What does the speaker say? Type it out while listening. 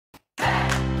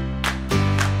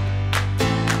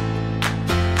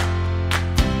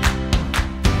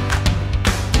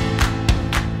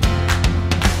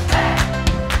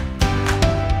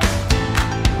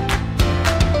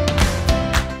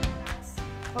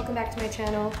welcome back to my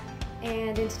channel,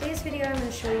 and in today's video I'm going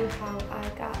to show you how I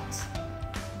got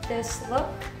this look.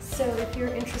 So if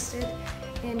you're interested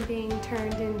in being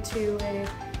turned into a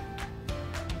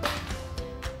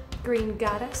green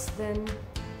goddess, then...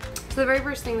 So the very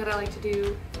first thing that I like to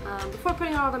do before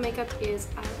putting on all the makeup is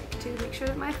I like to make sure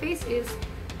that my face is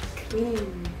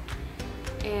clean.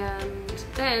 And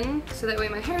then, so that way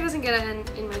my hair doesn't get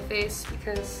in my face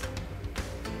because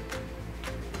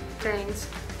bangs,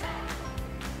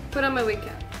 put on my wig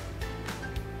cap.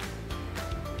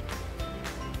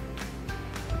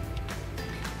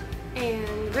 And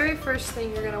the very first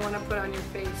thing you're going to want to put on your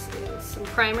face is some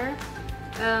primer.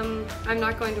 I'm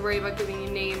not going to worry about giving you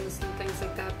names and things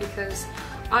like that because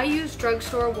I use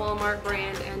drugstore, Walmart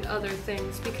brand, and other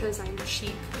things because I'm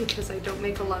cheap, because I don't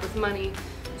make a lot of money.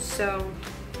 So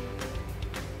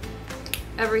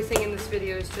everything in this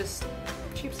video is just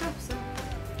cheap stuff, so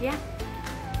yeah.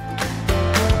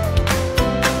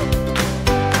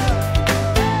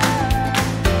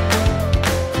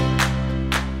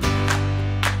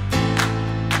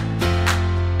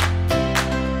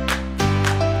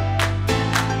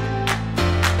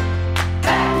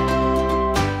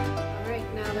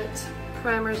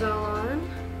 Primer's all on,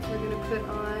 we're going to put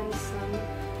on some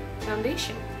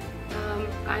foundation.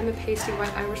 I'm a pasty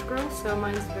white Irish girl, so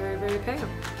mine's very, very pale.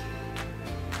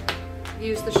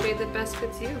 Use the shade that best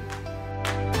fits you.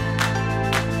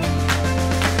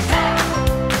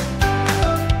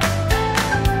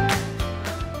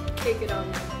 Cake it on.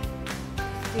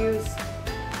 Use...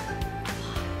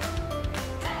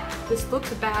 This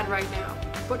looks bad right now,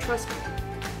 but trust me,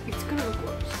 it's going to look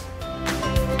worse.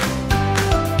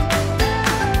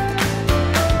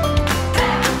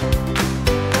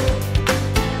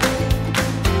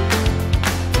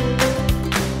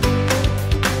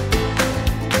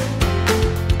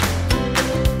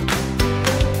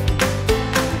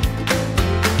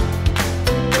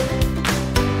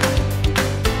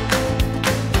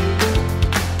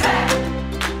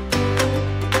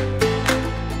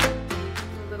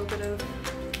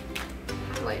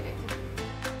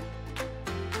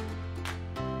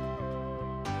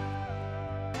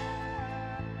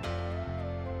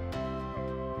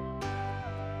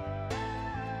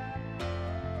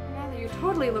 You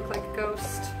totally look like a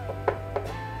ghost.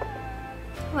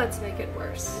 Let's make it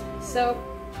worse. So,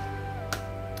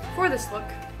 for this look,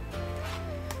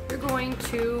 you're going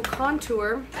to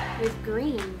contour with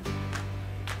green.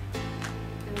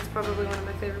 And it's probably one of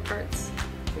my favorite parts.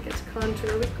 We get to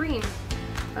contour with green.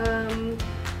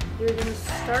 You're going to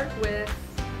start with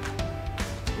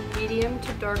medium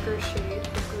to darker shade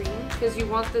of green because you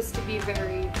want this to be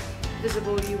very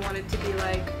visible. You want it to be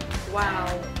like,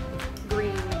 wow,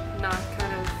 green. Not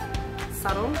kind of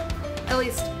subtle. At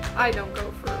least I don't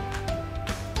go for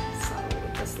subtle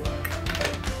with this look.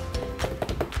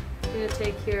 I'm gonna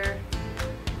take your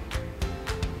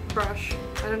brush.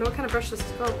 I don't know what kind of brush this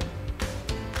is called.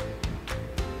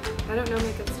 I don't know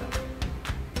makeup stuff.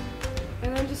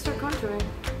 And then just start contouring.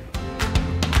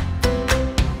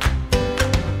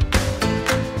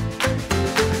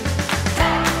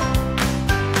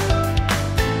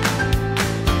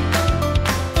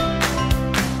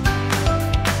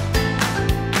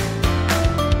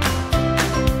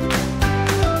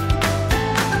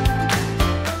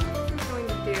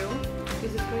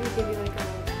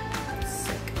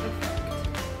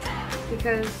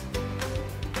 Because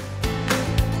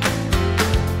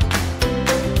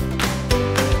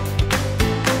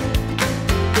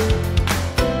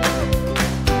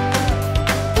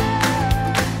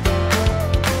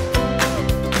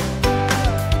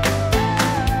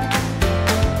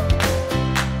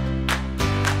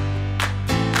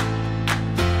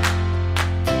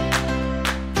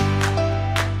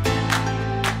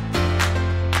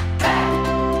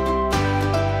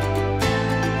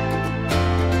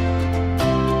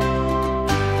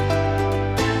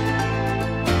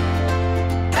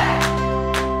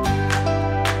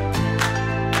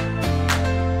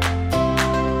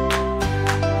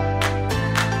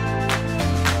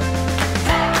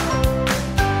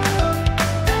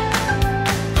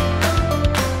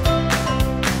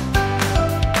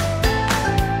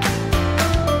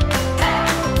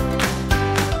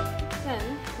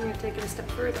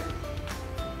further.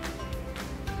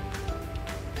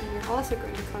 And you're also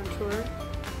going to contour your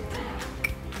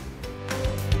neck.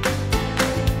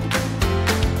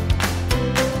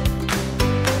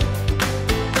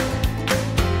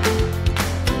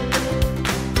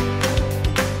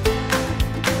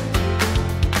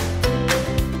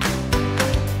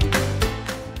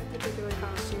 That particular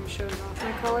costume shows off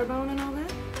my collarbone and all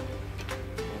that.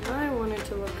 And I wanted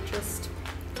to look just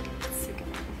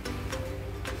sickening.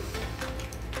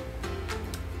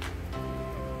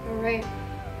 Alright.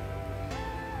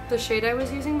 The shade I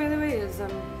was using, by the way, is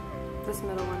this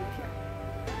middle one right here.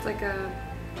 It's like a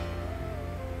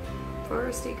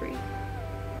foresty green.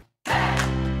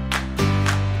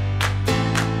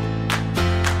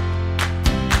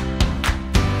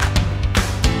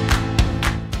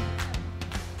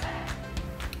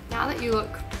 Now that you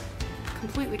look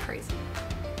completely crazy,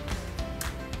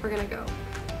 we're gonna go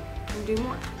and do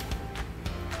more.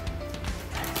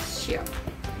 Here.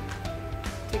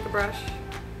 Take a brush.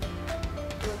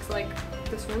 It looks like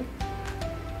this one.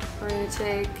 We're gonna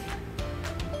take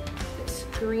this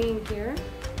green here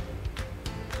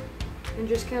and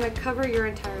just kind of cover your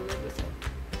entire lid with it.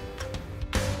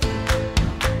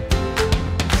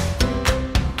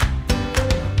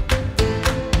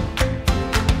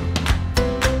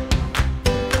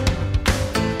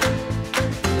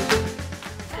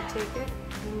 So take it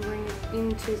and bring it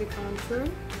into the contour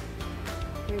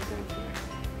right down here.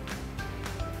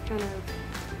 Kind of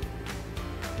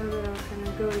have it all kind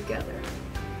of go together.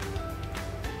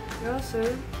 You're also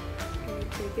going to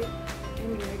take it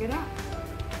and drag it out.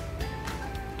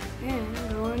 And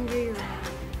go under your eye.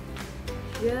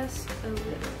 Just a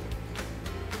little.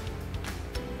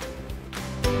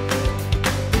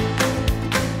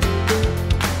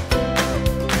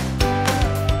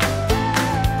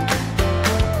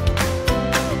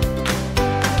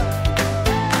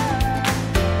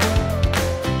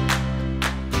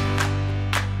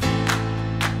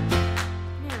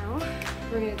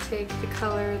 We're going to take the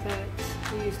color that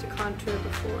we used to contour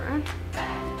before and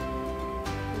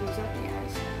use that in the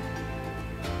eyes.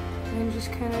 And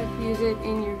just kind of use it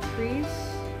in your crease,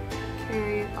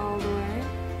 carry it all the way,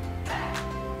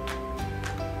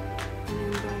 and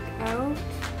then back out.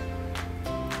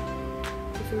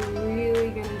 So we're really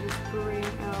going to just bring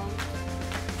out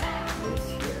this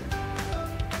here.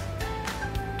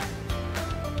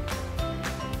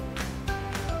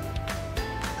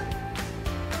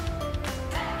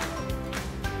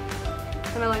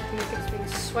 Kind of like the makeup's being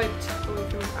swiped away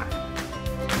from your eye.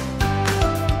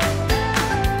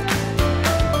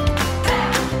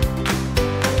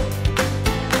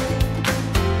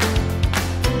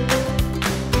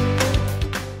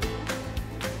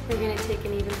 We're going to take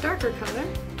an even darker color,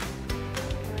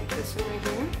 like this one right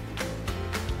here,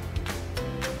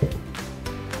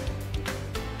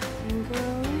 and go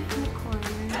in the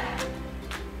corner,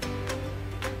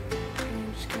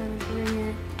 and just kind of bring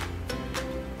it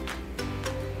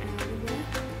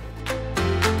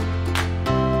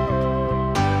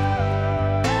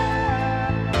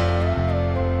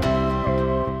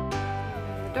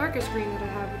green that I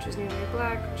have, which is nearly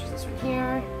black, which is this one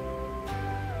here,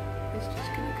 is just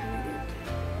gonna kind of get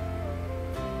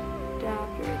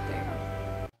dabbed right there.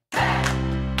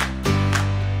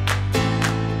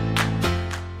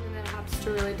 And then it helps to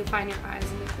really define your eyes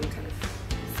and make them kind of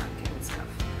sunken and stuff.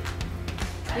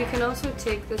 You can also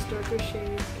take this darker shade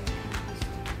and just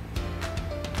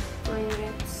bring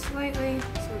it slightly.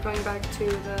 So we're going back to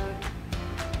the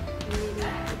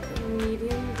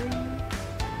medium green.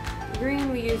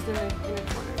 Green we used in the inner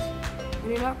corners.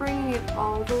 And you're not bringing it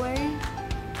all the way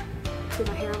to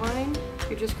the hairline,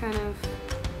 you're just kind of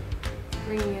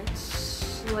bringing it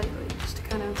slightly, just to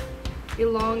kind of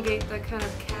elongate the kind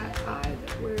of cat eye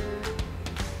that we're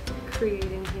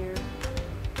creating here.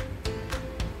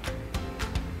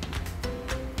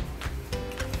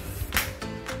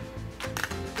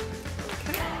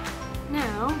 Okay,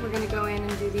 now we're going to go in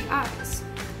and do the eyes.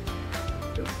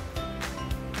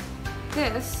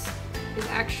 This is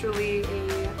actually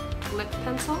a lip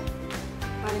pencil,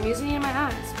 but I'm using it in my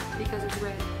eyes because it's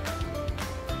red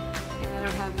and I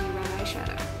don't have any red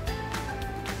eyeshadow.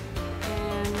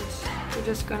 And we're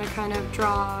just going to kind of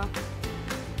draw a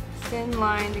thin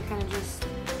line to kind of just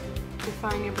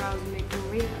define your brows and make them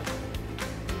real.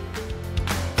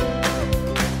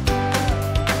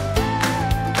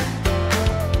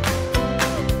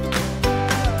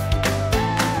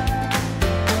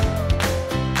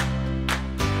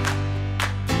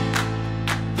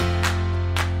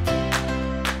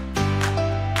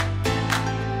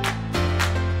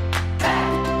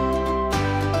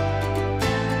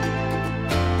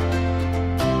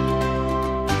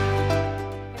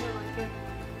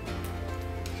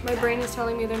 My brain is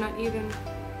telling me they're not even.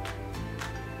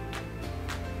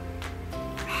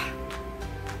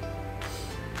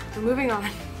 We're moving on.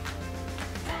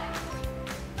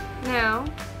 Now,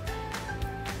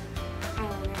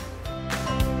 eyeliner.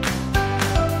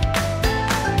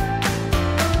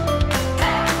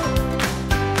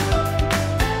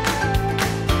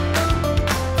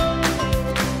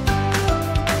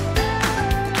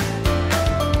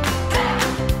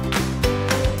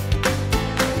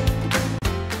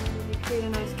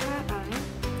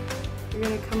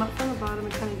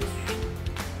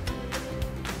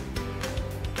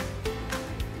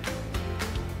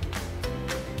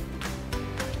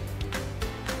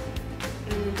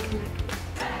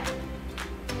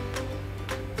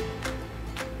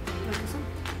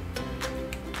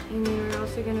 And then we're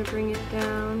also going to bring it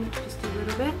down just a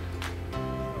little bit.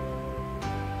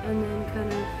 And then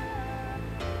kind of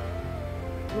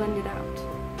blend it out.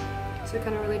 So it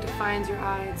kind of really defines your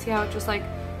eye. And see how it just like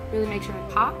really makes your eye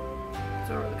pop? That's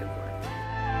what we're looking for.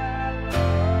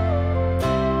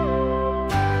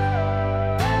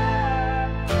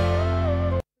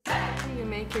 The bigger you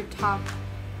make your top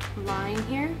line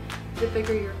here, the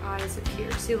bigger your eyes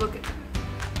appear. See, look at that.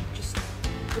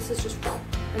 This is just,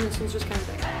 and this one's just kind of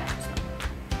big. So.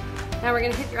 Now we're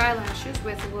going to hit your eyelashes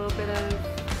with a little bit of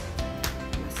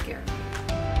mascara.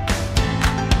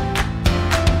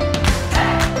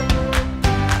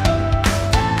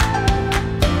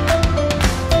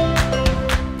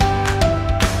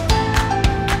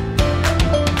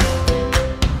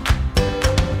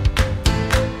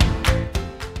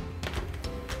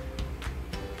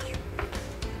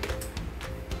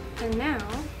 And now,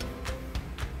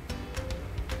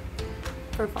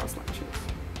 for false lashes.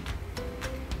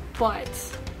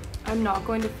 But I'm not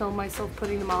going to film myself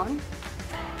putting them on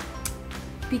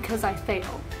because I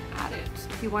fail at it.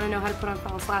 If you want to know how to put on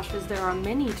false lashes, there are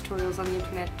many tutorials on the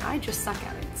internet. I just suck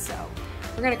at it, so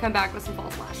we're going to come back with some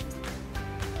false lashes.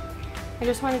 I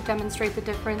just want to demonstrate the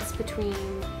difference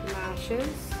between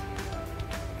lashes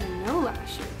and no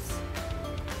lashes,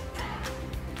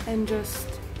 and just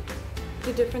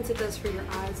the difference it does for your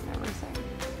eyes and everything.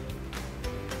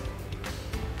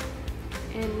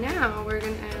 And now we're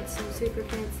going to add some super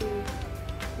fancy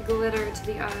glitter to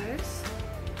the eyes.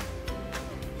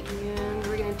 And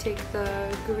we're going to take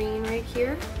the green right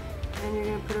here and you're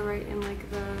going to put it right in like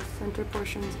the center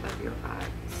portions of your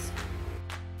eyes.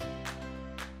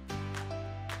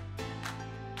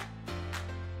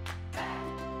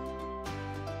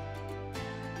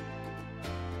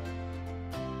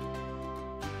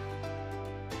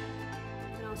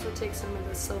 You can also take some of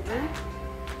the silver.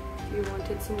 You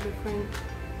wanted some different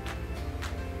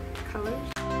colors.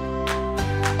 I'm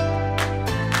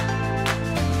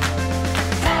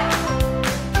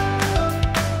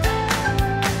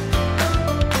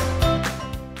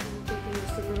taking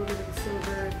just a little bit of the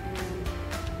silver and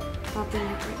popping it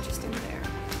right just in there,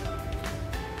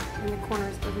 in the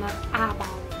corners of my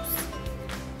eyeballs.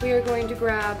 We are going to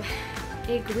grab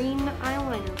a green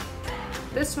eyeliner.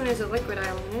 This one is a liquid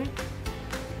eyeliner.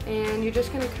 And you're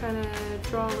just going to kind of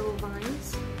draw little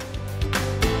lines.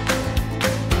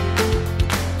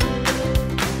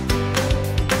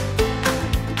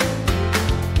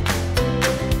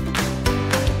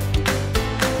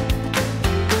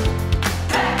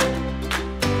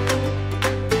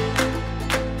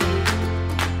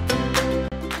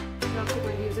 I'm also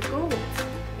going to use a gold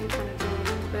and kind of draw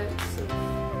little bits of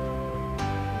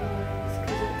lines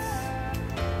because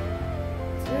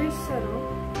it's very subtle.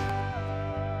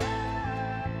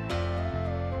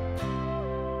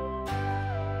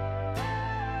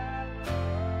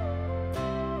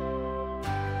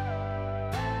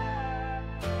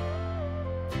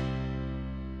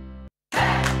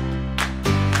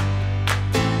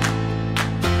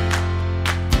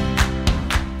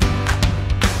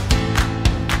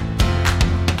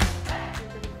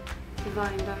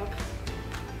 Lined up.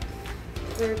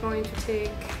 We're going to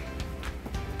take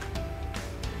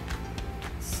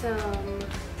some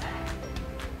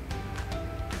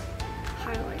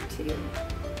highlight to you.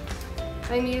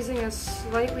 I'm using a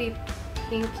slightly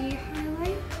pinky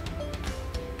highlight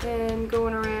and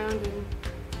going around and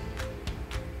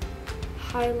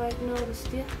highlighting all the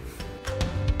stuff.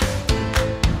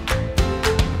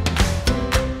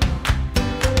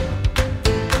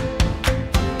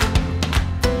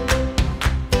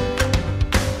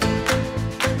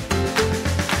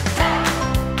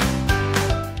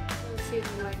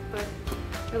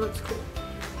 It looks cool.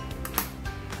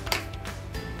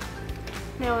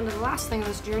 Now on to the last thing of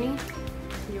this journey,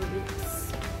 your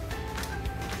lips.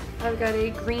 I've got a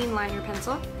green liner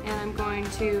pencil and I'm going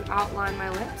to outline my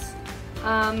lips.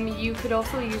 You could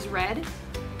also use red,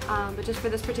 but just for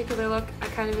this particular look, I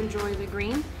kind of enjoy the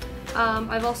green.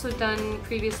 I've also done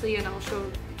previously, and I'll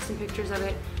show some pictures of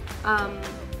it,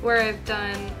 where I've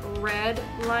done red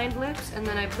lined lips and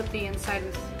then I put the inside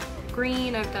with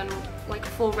green. I've done like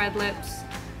full red lips.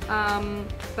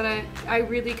 But I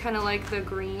really kind of like the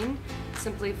green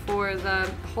simply for the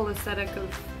whole aesthetic of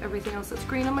everything else that's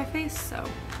green on my face, so.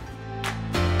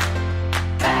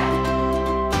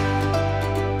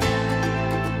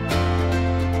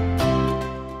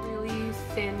 Really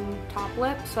thin top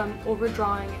lip, so I'm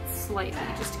overdrawing it slightly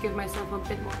just to give myself a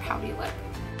bit more pouty lip.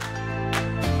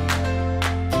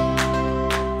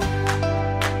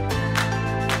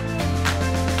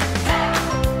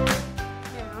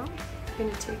 I'm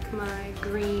going to take my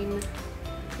green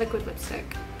liquid lipstick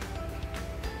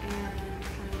and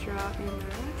kind of draw in the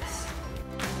rest.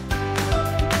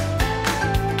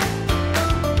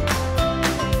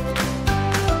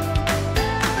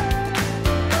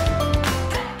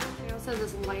 I also have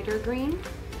this lighter green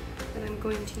that I'm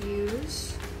going to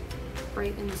use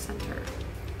right in the center.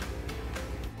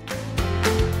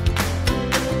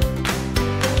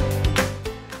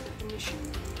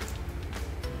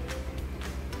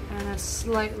 And a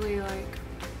slightly like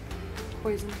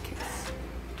poisoned kiss.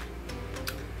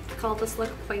 I call this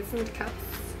look poisoned kiss.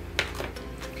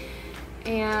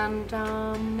 And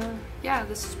yeah,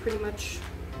 this is pretty much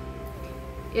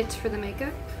it for the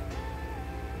makeup.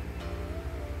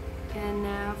 And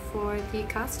now for the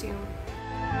costume.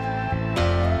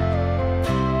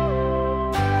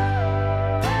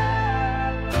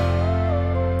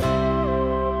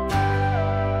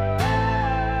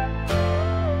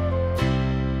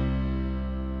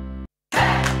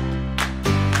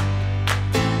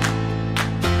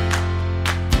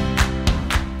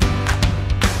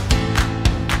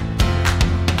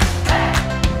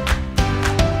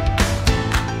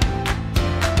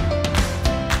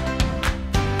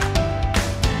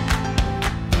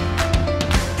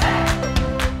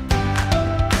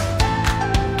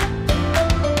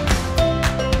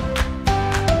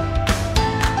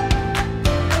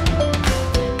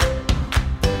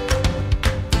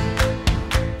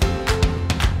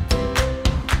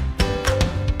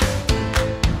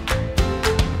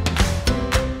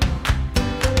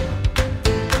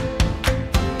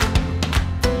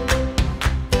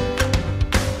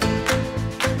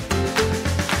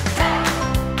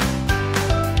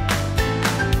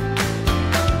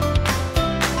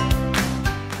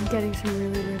 Getting some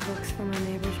really weird looks from my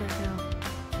neighbors right now.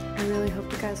 I really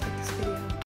hope you guys like